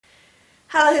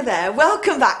Hello there,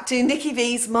 welcome back to Nikki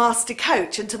V's Master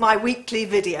Coach and to my weekly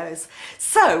videos.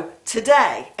 So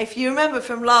today, if you remember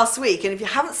from last week, and if you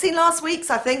haven't seen last week's,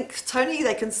 I think, Tony,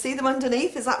 they can see them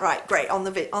underneath, is that right? Great, on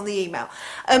the email.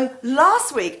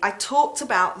 Last week I talked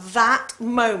about that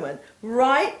moment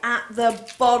right at the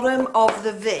bottom of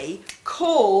the V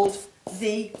called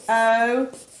the O-F-N.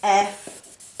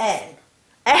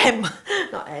 M,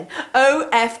 not N,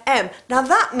 O-F-M. Now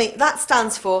that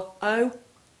stands for O,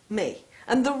 me.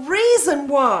 And the reason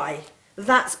why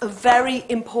that's a very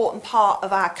important part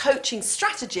of our coaching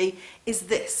strategy is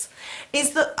this,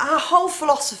 is that our whole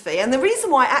philosophy, and the reason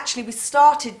why actually we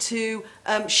started to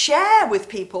share with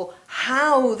people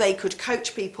how they could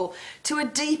coach people to a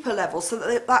deeper level so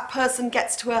that that person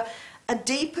gets to a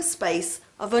deeper space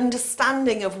of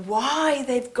understanding of why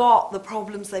they've got the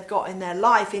problems they've got in their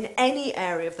life, in any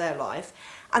area of their life,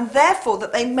 and therefore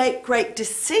that they make great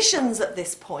decisions at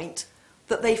this point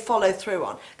that they follow through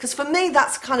on. Because for me,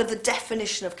 that's kind of the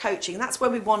definition of coaching. That's where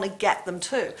we want to get them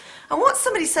to. And what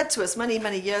somebody said to us many,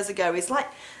 many years ago is like,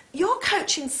 your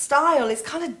coaching style is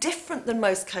kind of different than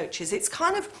most coaches. It's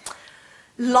kind of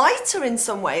lighter in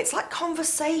some way. It's like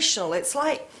conversational. It's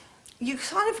like you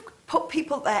kind of put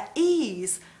people at their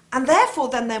ease, and therefore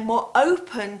then they're more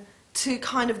open to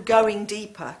kind of going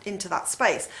deeper into that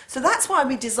space. So that's why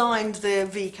we designed the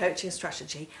V coaching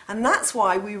strategy, and that's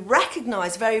why we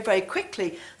recognize very, very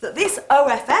quickly that this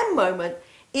OFM moment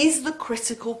is the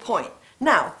critical point.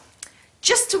 Now,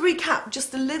 just to recap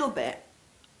just a little bit,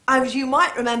 as you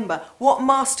might remember, what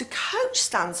Master Coach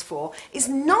stands for is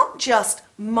not just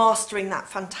mastering that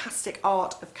fantastic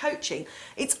art of coaching,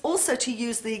 it's also to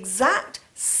use the exact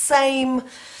same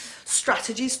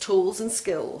strategies, tools and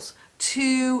skills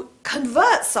to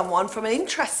convert someone from an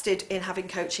interested in having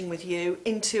coaching with you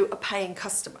into a paying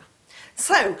customer.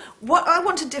 So what I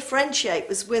want to differentiate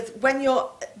is with when you're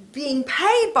being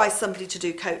paid by somebody to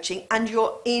do coaching and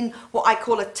you're in what I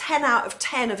call a 10 out of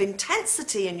 10 of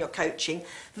intensity in your coaching,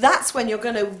 that's when you're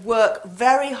going to work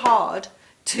very hard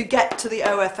to get to the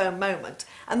OFM moment.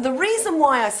 And the reason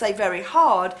why I say very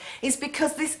hard is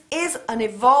because this is an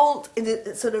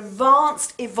it's an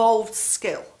advanced, evolved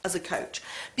skill as a coach.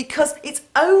 Because it's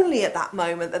only at that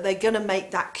moment that they're going to make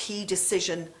that key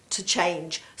decision to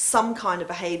change some kind of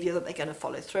behaviour that they're going to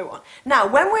follow through on. Now,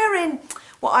 when we're in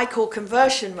what I call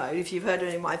conversion mode, if you've heard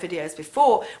it in my videos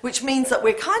before, which means that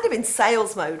we're kind of in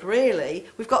sales mode, really.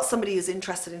 We've got somebody who's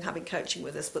interested in having coaching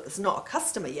with us, but there's not a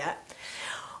customer yet.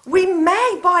 We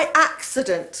may by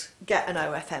accident get an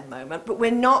OFM moment, but we're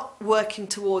not working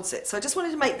towards it. So I just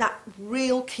wanted to make that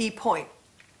real key point.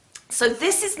 So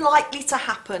this is likely to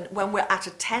happen when we're at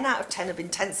a 10 out of 10 of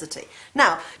intensity.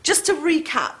 Now, just to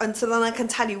recap, and so then I can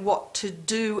tell you what to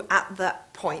do at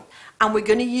that point. And we're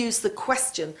going to use the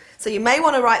question. So you may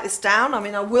want to write this down. I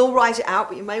mean, I will write it out,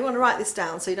 but you may want to write this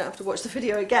down so you don't have to watch the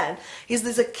video again. Is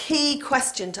there's a key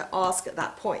question to ask at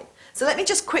that point. So let me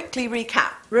just quickly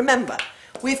recap. Remember,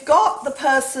 we've got the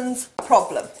person's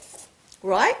problem,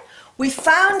 right? We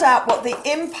found out what the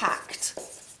impact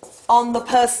on the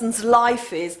person's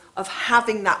life is of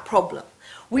having that problem.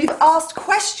 We've asked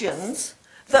questions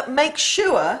that make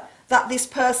sure that this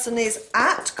person is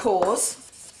at cause,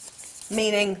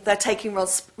 meaning they're taking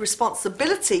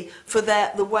responsibility for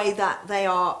the way that they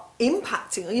are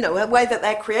impacting, the way that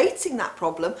they're creating that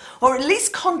problem, or at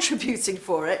least contributing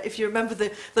for it, if you remember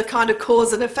the kind of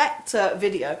cause and effect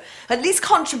video, at least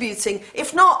contributing,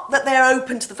 if not that they're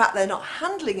open to the fact they're not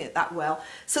handling it that well,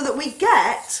 so that we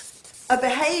get a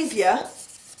behaviour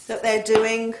that they're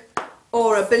doing,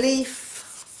 or a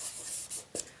belief,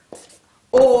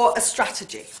 or a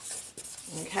strategy.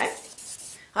 Okay?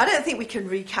 I don't think we can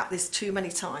recap this too many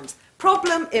times.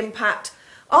 Problem, impact,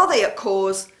 are they at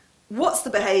cause? What's the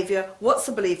behaviour? What's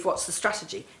the belief? What's the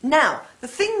strategy? Now, the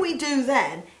thing we do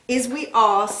then is we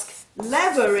ask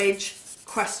leverage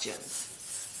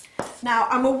questions. Now,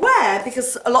 I'm aware,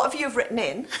 because a lot of you have written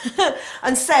in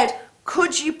and said,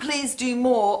 could you please do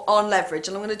more on leverage?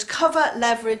 And I'm going to cover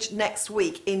leverage next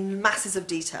week in masses of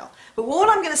detail. But what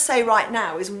I'm going to say right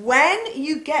now is when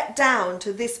you get down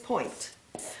to this point,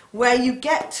 where you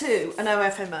get to an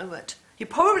OFM moment, you're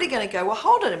probably going to go, well,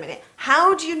 hold on a minute.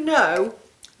 How do you know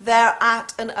they're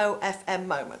at an OFM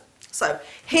moment? So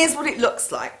here's what it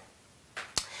looks like.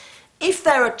 If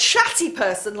they're a chatty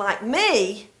person like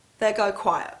me, they'll go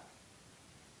quiet.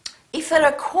 If they're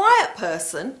a quiet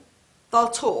person, they'll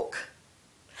talk.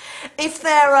 If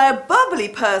they're a bubbly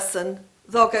person,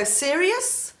 they'll go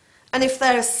serious. And if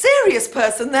they're a serious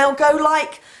person, they'll go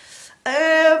like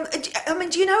I mean,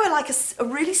 do you know like a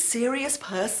really serious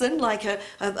person, like a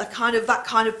kind of that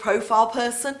kind of profile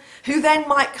person, who then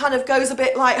might kind of goes a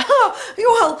bit like, oh,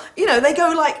 well, you know, they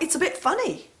go like, it's a bit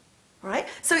funny, right?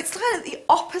 So it's kind of the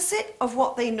opposite of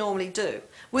what they normally do.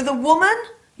 With a woman,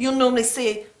 you'll normally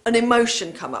see an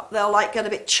emotion come up. They'll like get a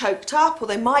bit choked up, or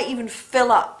they might even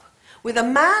fill up. With a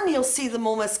man, you'll see them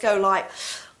almost go like,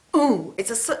 ooh, it's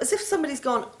as if somebody's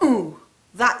gone, ooh,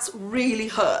 that really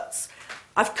hurts.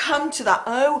 I've come to that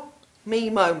oh me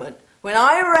moment when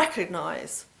I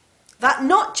recognise that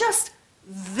not just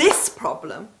this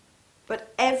problem,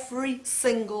 but every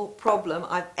single problem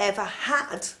I've ever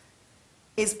had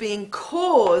is being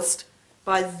caused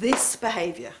by this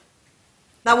behaviour.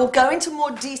 Now we'll go into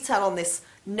more detail on this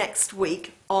next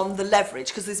week on the leverage,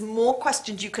 because there's more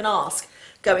questions you can ask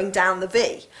going down the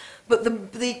V. But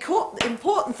the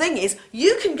important thing is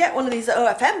you can get one of these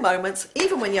OFM moments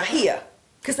even when you're here,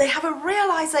 because they have a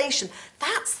realization.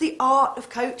 That's the art of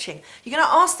coaching. You're going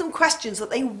to ask them questions that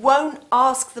they won't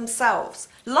ask themselves,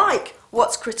 like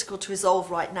what's critical to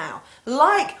resolve right now,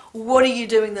 like what are you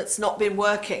doing that's not been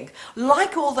working,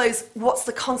 like all those what's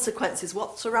the consequences,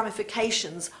 what's the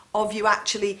ramifications of you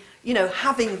actually, you know,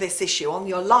 having this issue on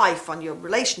your life, on your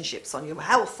relationships, on your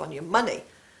health, on your money.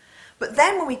 But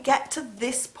then when we get to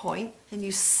this point and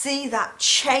you see that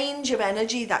change of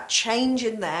energy, that change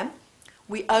in them,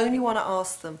 we only want to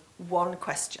ask them one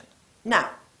question. Now,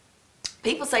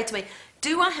 people say to me,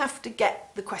 do I have to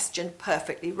get the question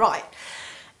perfectly right?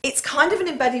 It's kind of an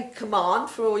embedded command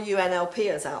for all you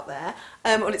NLPers out there.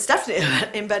 Well, it's definitely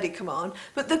an embedded command.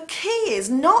 But the key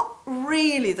is not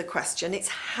really the question, it's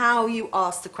how you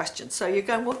ask the question. So you're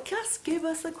going, well, just give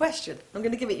us the question. I'm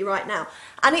going to give it you right now.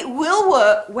 And it will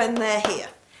work when they're here.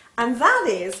 And that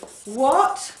is,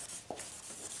 what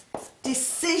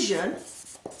decision,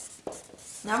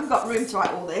 now I haven't got room to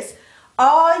write all this,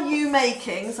 are you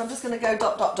making, so I'm just going to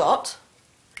go ...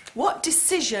 What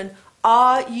decision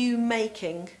are you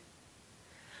making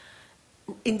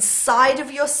inside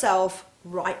of yourself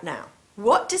right now?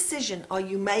 What decision are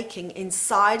you making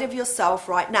inside of yourself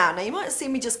right now? Now, you might have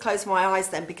seen me just close my eyes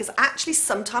then, because actually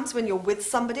sometimes when you're with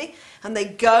somebody and they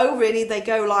go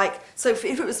like, so if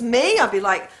it was me, I'd be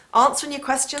like answering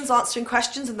questions,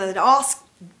 and then they'd ask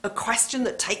a question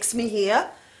that takes me here,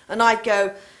 and I'd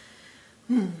go,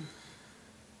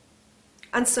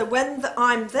 And so when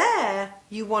I'm there,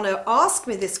 you want to ask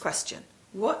me this question.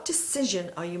 What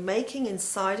decision are you making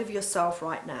inside of yourself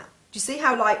right now? Do you see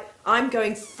how like I'm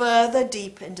going further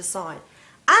deep into sign?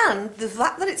 And the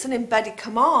fact that it's an embedded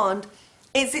command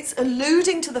is it's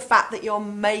alluding to the fact that you're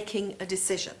making a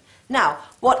decision. Now,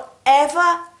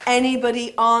 whatever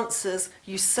anybody answers,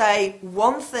 you say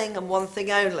one thing and one thing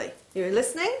only. You're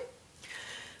listening?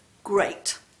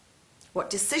 Great. What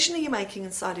decision are you making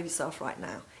inside of yourself right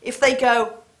now? If they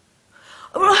go,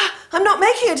 oh, I'm not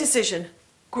making a decision.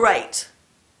 Great.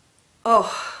 Oh,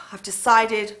 I've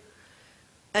decided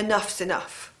enough's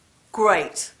enough.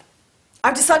 Great.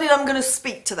 I've decided I'm going to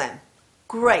speak to them.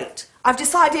 Great. I've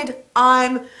decided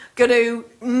I'm going to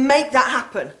make that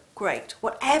happen. Great.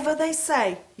 Whatever they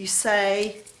say, you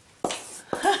say,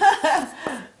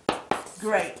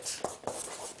 great.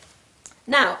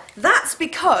 Now, that's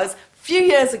because a few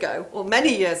years ago, or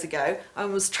many years ago, I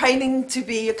was training to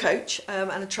be a coach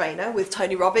and a trainer with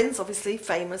Tony Robbins, obviously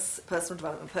famous personal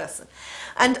development person.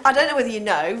 And I don't know whether you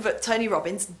know, but Tony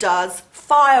Robbins does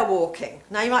fire walking.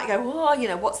 Now you might go, well, you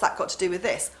know, what's that got to do with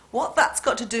this? What that's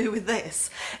got to do with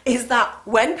this is that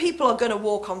when people are going to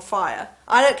walk on fire,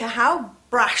 I don't care how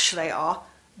brash they are,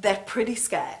 they're pretty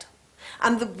scared.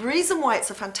 And the reason why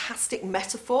it's a fantastic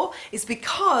metaphor is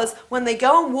because when they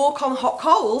go and walk on hot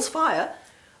coals, fire,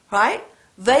 right,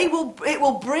 it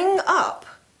will bring up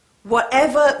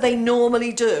whatever they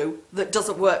normally do that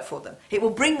doesn't work for them. It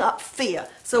will bring up fear.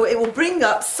 So it will bring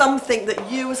up something that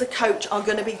you as a coach are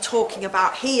going to be talking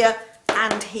about here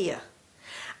and here.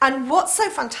 And what's so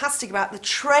fantastic about the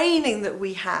training that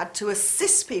we had to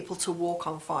assist people to walk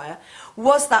on fire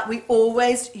was that we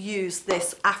always use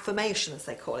this affirmation, as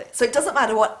they call it. So it doesn't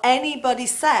matter what anybody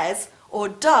says or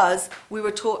does, we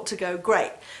were taught to go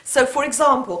great. So for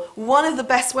example, one of the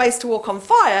best ways to walk on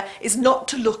fire is not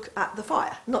to look at the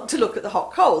fire, not to look at the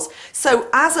hot coals. So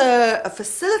as a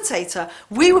facilitator,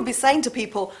 we would be saying to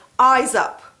people, eyes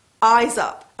up, eyes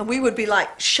up. And we would be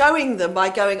like showing them by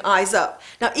going eyes up.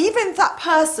 Now, even if that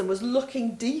person was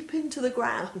looking deep into the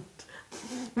ground,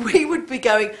 we would be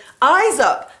going eyes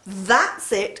up.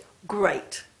 That's it.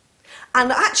 Great.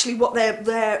 And actually, what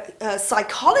their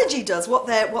psychology does, what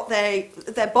their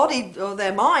body or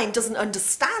their mind doesn't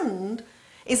understand,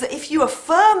 is that if you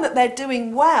affirm that they're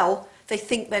doing well, they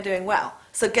think they're doing well.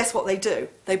 So guess what they do?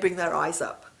 They bring their eyes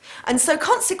up. And so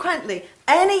consequently,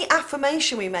 any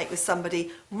affirmation we make with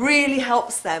somebody really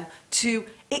helps them to,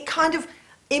 it kind of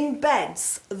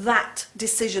embeds that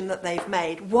decision that they've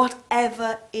made,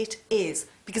 whatever it is.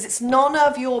 Because it's none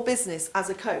of your business as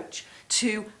a coach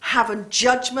to have a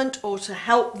judgment or to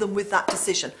help them with that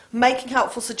decision. Making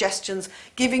helpful suggestions,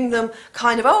 giving them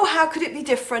kind of, oh, how could it be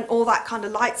different, all that kind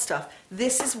of light stuff.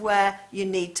 This is where you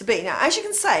need to be. Now, as you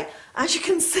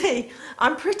can see,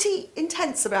 I'm pretty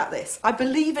intense about this. I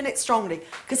believe in it strongly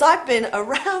because I've been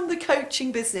around the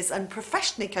coaching business and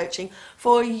professionally coaching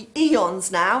for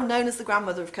eons now, known as the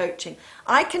grandmother of coaching.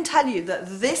 I can tell you that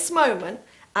this moment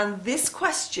and this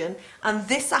question and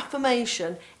this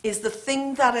affirmation is the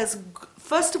thing that has,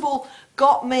 first of all,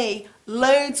 got me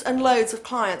loads and loads of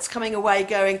clients coming away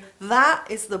going, that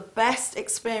is the best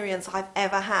experience I've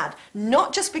ever had.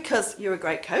 Not just because you're a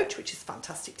great coach, which is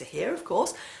fantastic to hear, of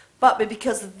course, but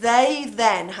because they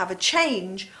then have a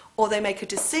change or they make a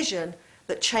decision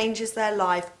that changes their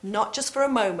life, not just for a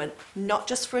moment, not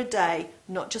just for a day,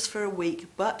 not just for a week,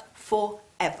 but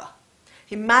forever.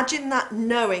 Imagine that,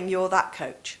 knowing you're that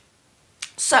coach.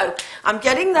 So I'm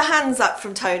getting the hands up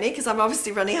from Tony because I'm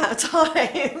obviously running out of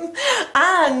time.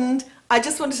 And I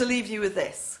just wanted to leave you with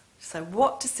this. So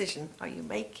what decision are you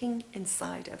making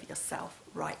inside of yourself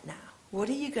right now? What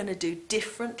are you going to do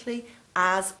differently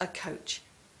as a coach?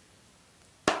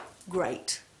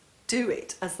 Great. Do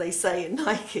it, as they say in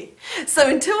Nike. So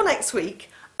until next week,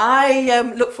 I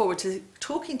look forward to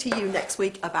talking to you next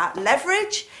week about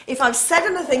leverage. If I've said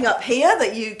anything up here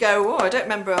that you go, oh, I don't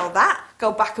remember all that,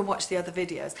 go back and watch the other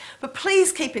videos. But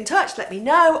please keep in touch, let me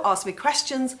know, ask me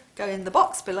questions, go in the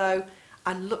box below,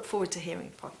 and look forward to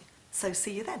hearing from you. So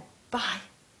see you then. Bye.